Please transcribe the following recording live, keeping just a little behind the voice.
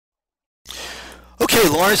Okay,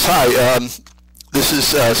 Lawrence, hi. This is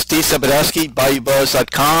Steve Sabludowsky,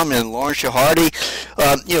 Bayoubuzz.com, and Lawrence Chehardy.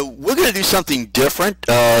 We're going to do something different.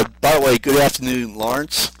 By the way, good afternoon,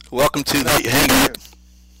 Lawrence. Welcome to the Hangout.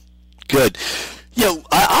 Good.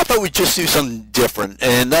 I thought we'd just do something different,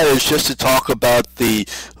 and that is just to talk about the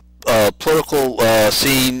political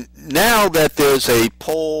scene. Now that there's a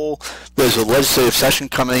poll, there's a legislative session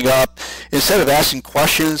coming up. Instead of asking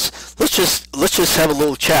questions, let's just have a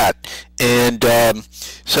little chat. And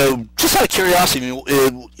so, just out of curiosity,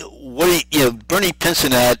 Bernie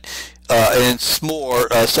Pinsonat and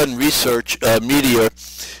SMOR, Sudden Research Media,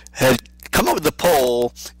 had come up with the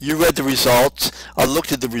poll. You read the results. I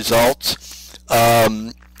looked at the results.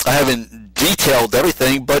 I haven't detailed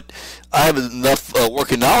everything, but I have enough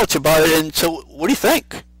working knowledge about it. And so, what do you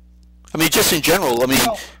think? I mean, just in general. I mean,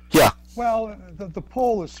 yeah. Well, the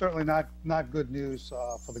poll is certainly not good news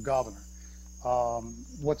for the governor.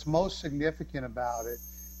 What's most significant about it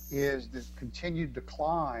is the continued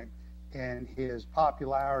decline in his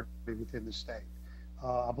popularity within the state.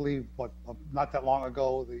 I believe, not that long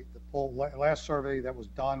ago, the poll, last survey that was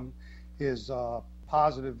done, his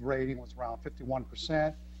positive rating was around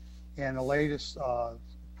 51%, and the latest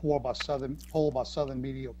poll by Southern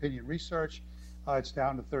Media Opinion Research, it's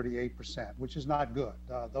down to 38%, which is not good.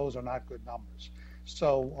 Those are not good numbers.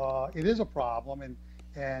 So it is a problem,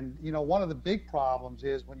 and one of the big problems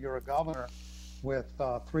is when you're a governor with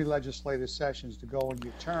 3 legislative sessions to go in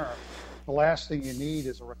your term, the last thing you need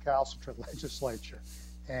is a recalcitrant legislature.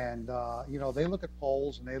 And they look at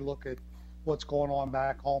polls and they look at what's going on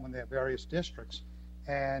back home in their various districts,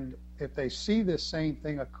 and if they see this same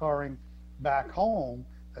thing occurring back home,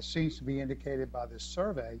 as seems to be indicated by this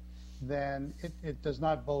survey, then it does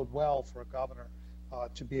not bode well for a governor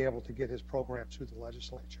to be able to get his program through the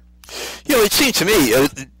legislature. It seemed to me,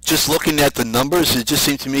 just looking at the numbers, it just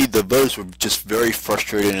seemed to me the voters were just very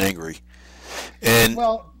frustrated and angry. And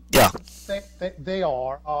well, yeah, they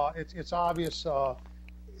are. It's obvious,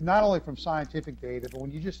 not only from scientific data, but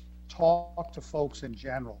when you just talk to folks in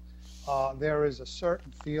general, there is a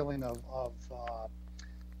certain feeling of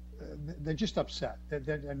they're just upset.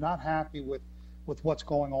 They're not happy with what's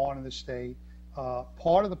going on in the state.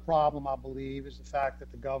 Part of the problem, I believe, is the fact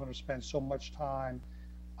that the governor spends so much time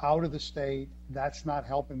out of the state. That's not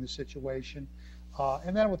helping the situation.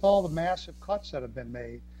 And then with all the massive cuts that have been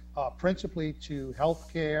made, principally to health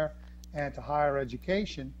care and to higher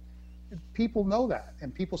education, people know that,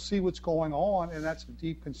 and people see what's going on, and that's a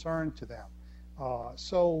deep concern to them.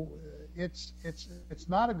 So it's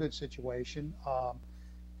not a good situation,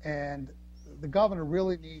 and the governor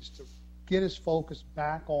really needs to get his focus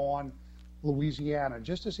back on Louisiana,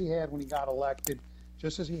 just as he had when he got elected,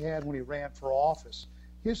 just as he had when he ran for office.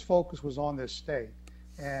 His focus was on this state,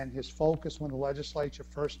 and his focus when the legislature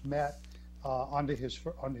first met under his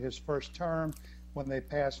first term, when they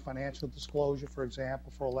passed financial disclosure, for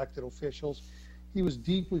example, for elected officials, he was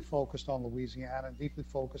deeply focused on Louisiana, deeply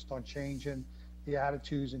focused on changing the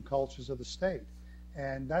attitudes and cultures of the state.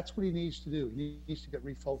 And that's what he needs to do. He needs to get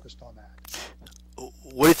refocused on that.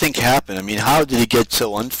 What do you think happened? I mean, how did he get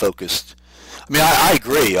so unfocused? I mean, I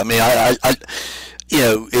agree. I mean,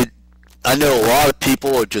 I know a lot of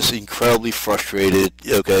people are just incredibly frustrated,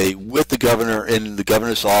 okay, with the governor and the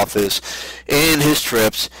governor's office and his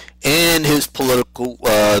trips and his political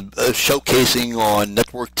showcasing on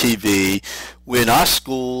network TV, when our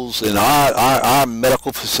schools and our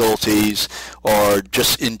medical facilities are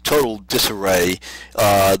just in total disarray.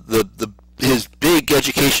 His big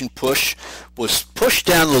education push was pushed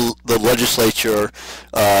down the legislature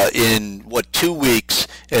in 2 weeks,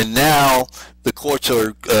 and now the courts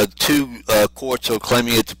are two courts are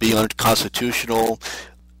claiming it to be unconstitutional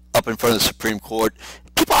up in front of the Supreme Court.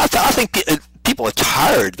 I think people are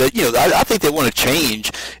tired. That I think they want to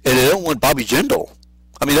change, and they don't want Bobby Jindal.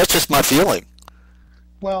 I mean, that's just my feeling.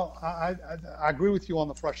 Well, I agree with you on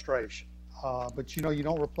the frustration, but you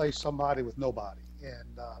don't replace somebody with nobody.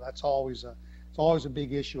 And that's always a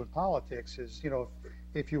big issue in politics. Is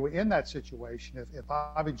if you were in that situation, if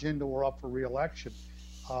Bobby Jindal were up for re-election,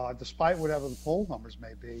 despite whatever the poll numbers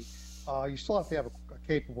may be, you still have to have a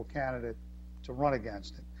capable candidate to run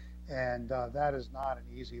against him, and that is not an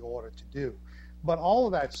easy order to do. But all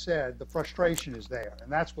of that said, the frustration is there,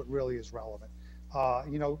 and that's what really is relevant.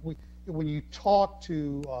 When you talk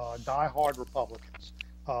to diehard Republicans,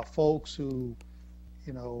 folks who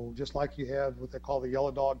just like you have what they call the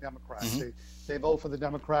yellow dog Democrats. Mm-hmm. They vote for the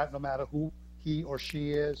Democrat no matter who he or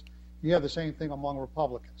she is. You have the same thing among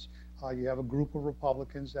Republicans. You have a group of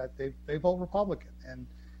Republicans that they vote Republican. And,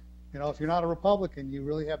 if you're not a Republican, you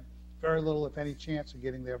really have very little, if any, chance of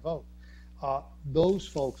getting their vote. those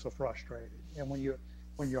folks are frustrated. And when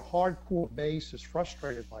your hardcore base is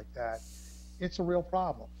frustrated like that, it's a real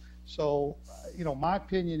problem. So, my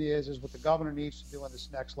opinion is what the governor needs to do in this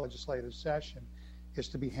next legislative session is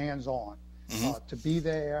to be hands-on, to be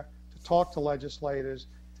there, to talk to legislators,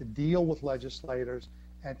 to deal with legislators,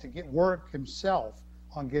 and to get work himself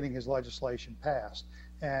on getting his legislation passed.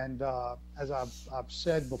 And as I've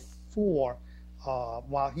said before,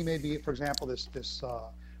 while he may be, for example, this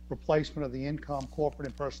replacement of the corporate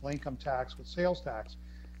and personal income tax with sales tax,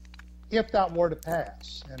 if that were to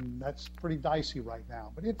pass, and that's pretty dicey right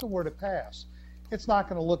now, but if it were to pass, it's not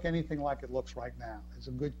going to look anything like it looks right now.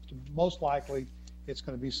 Most likely, it's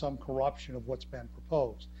going to be some corruption of what's been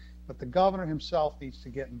proposed. But the governor himself needs to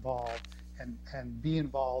get involved and be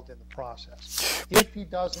involved in the process. If he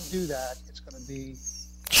doesn't do that, it's going to be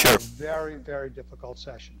a very, very difficult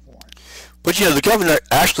session for him. But, the governor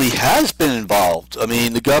actually has been involved. I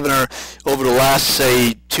mean, the governor, over the last,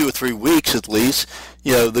 say, 2 or 3 weeks at least,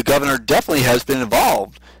 the governor definitely has been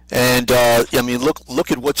involved. And,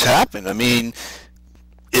 look at what's happened. I mean,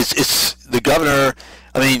 it's the governor,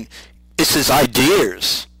 it's his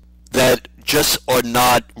ideas that just are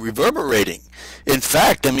not reverberating. In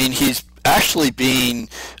fact, he's actually being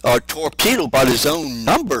torpedoed by his own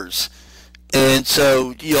numbers. And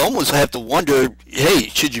so you almost have to wonder, hey,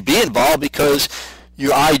 should you be involved, because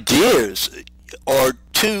your ideas are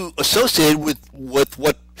too associated with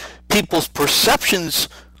what people's perceptions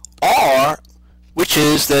are, which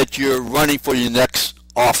is that you're running for your next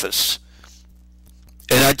office.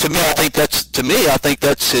 And to me, I think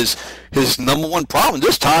that's his number one problem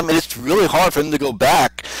this time, and it's really hard for him to go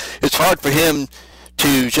back. It's hard for him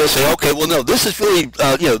to just say, okay, well, no, this is really,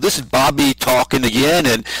 this is Bobby talking again,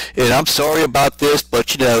 and I'm sorry about this, but,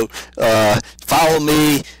 follow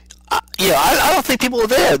me. I don't think people are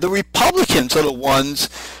there. The Republicans are the ones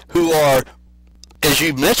who are, as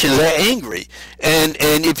you mentioned, they're angry. And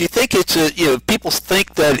if you think it's people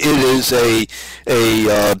think that it is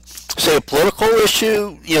say a political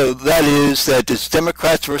issue, that is that it's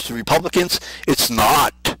Democrats versus Republicans. It's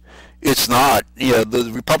not. It's not.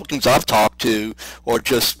 The Republicans I've talked to are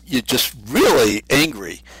just really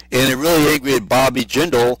angry, and they're really angry at Bobby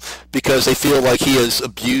Jindal because they feel like he has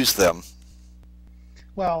abused them.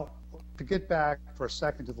 Well, to get back for a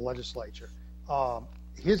second to the legislature,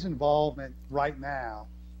 his involvement right now,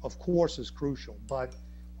 of course, is crucial. But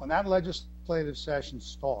when that legislative session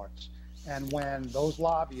starts, and when those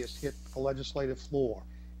lobbyists hit the legislative floor,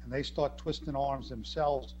 and they start twisting arms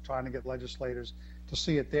themselves, trying to get legislators to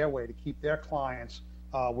see it their way, to keep their clients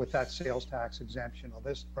with that sales tax exemption or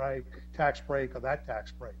this tax break or that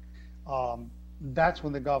tax break. That's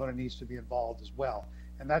when the governor needs to be involved as well.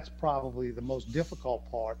 And that's probably the most difficult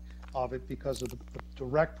part of it, because of the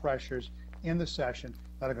direct pressures in the session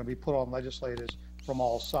that are going to be put on legislators from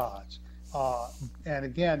all sides. And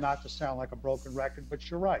again, not to sound like a broken record, but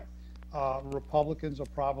you're right. Republicans are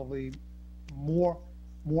probably more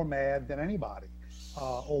mad than anybody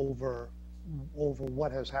over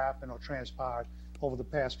what has happened or transpired over the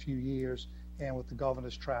past few years, and with the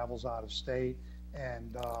governor's travels out of state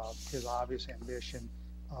and his obvious ambition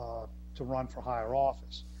to run for higher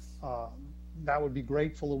office. That would be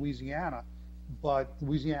great for Louisiana, but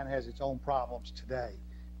Louisiana has its own problems today,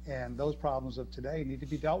 and those problems of today need to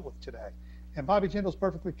be dealt with today. And Bobby Jindal is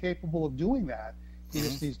perfectly capable of doing that. He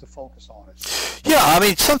just needs to focus on it. Yeah,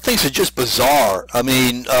 some things are just bizarre.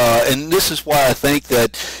 And this is why I think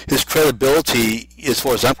that his credibility, as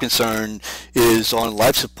far as I'm concerned, is on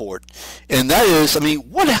life support. And that is,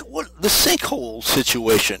 what the sinkhole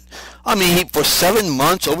situation. For 7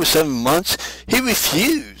 months, over 7 months, he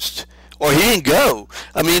refused. Or he didn't go.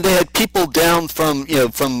 They had people down from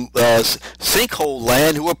sinkhole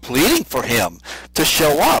land who were pleading for him to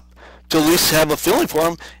show up, to at least have a feeling for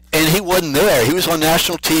him. And he wasn't there. He was on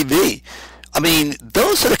national TV.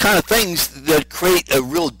 Those are the kind of things that create a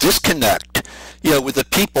real disconnect, with the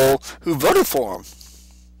people who voted for him.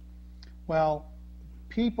 Well,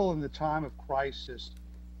 people in the time of crisis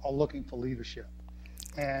are looking for leadership.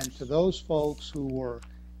 And to those folks who were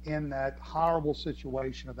in that horrible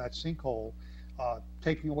situation of that sinkhole,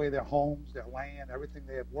 taking away their homes, their land, everything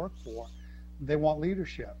they have worked for, they want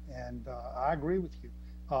leadership. And I agree with you.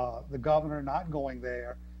 The governor not going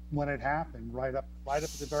there when it happened, right up at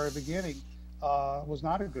the very beginning, was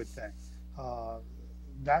not a good thing.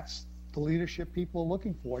 That's the leadership people are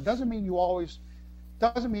looking for. It doesn't mean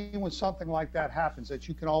when something like that happens that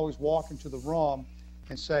you can always walk into the room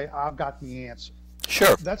and say, I've got the answer.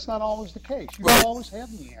 Sure. That's not always the case. You don't always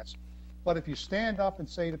have the answer. But if you stand up and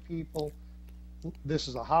say to people, this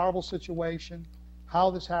is a horrible situation,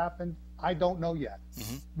 how this happened, I don't know yet.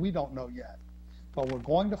 We don't know yet. But we're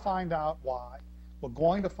going to find out why. We're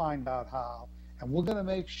going to find out how. And we're going to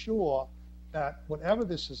make sure that whatever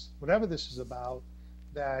this is about,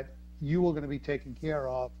 that you are going to be taken care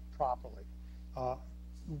of properly,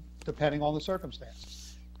 depending on the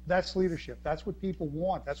circumstances. That's leadership. That's what people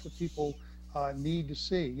want. That's what people need to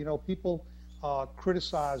see. You know, people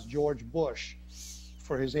criticize George Bush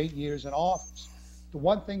for his 8 years in office. The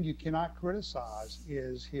one thing you cannot criticize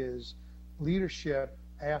is his leadership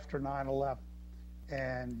after 9/11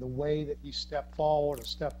 and the way that he stepped forward or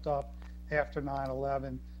stepped up after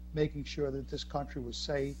 9/11, making sure that this country was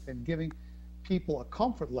safe and giving people a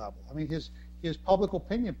comfort level. I mean, his public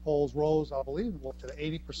opinion polls rose, I believe, to the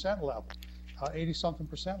 80% level,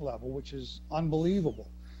 80-something% level, which is unbelievable.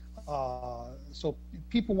 So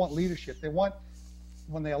people want leadership. They want,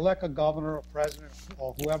 when they elect a governor, a president,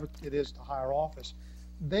 or whoever it is to higher office,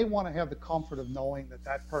 they want to have the comfort of knowing that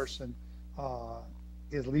that person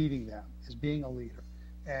is leading them, is being a leader,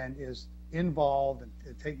 and is involved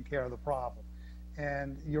in taking care of the problem.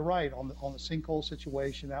 And you're right, on the sinkhole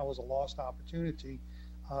situation, that was a lost opportunity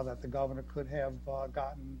that the governor could have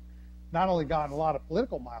not only gotten a lot of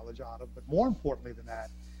political mileage out of, but more importantly than that,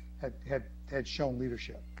 had shown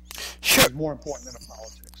leadership. Sure. It's more important than the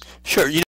politics. Sure.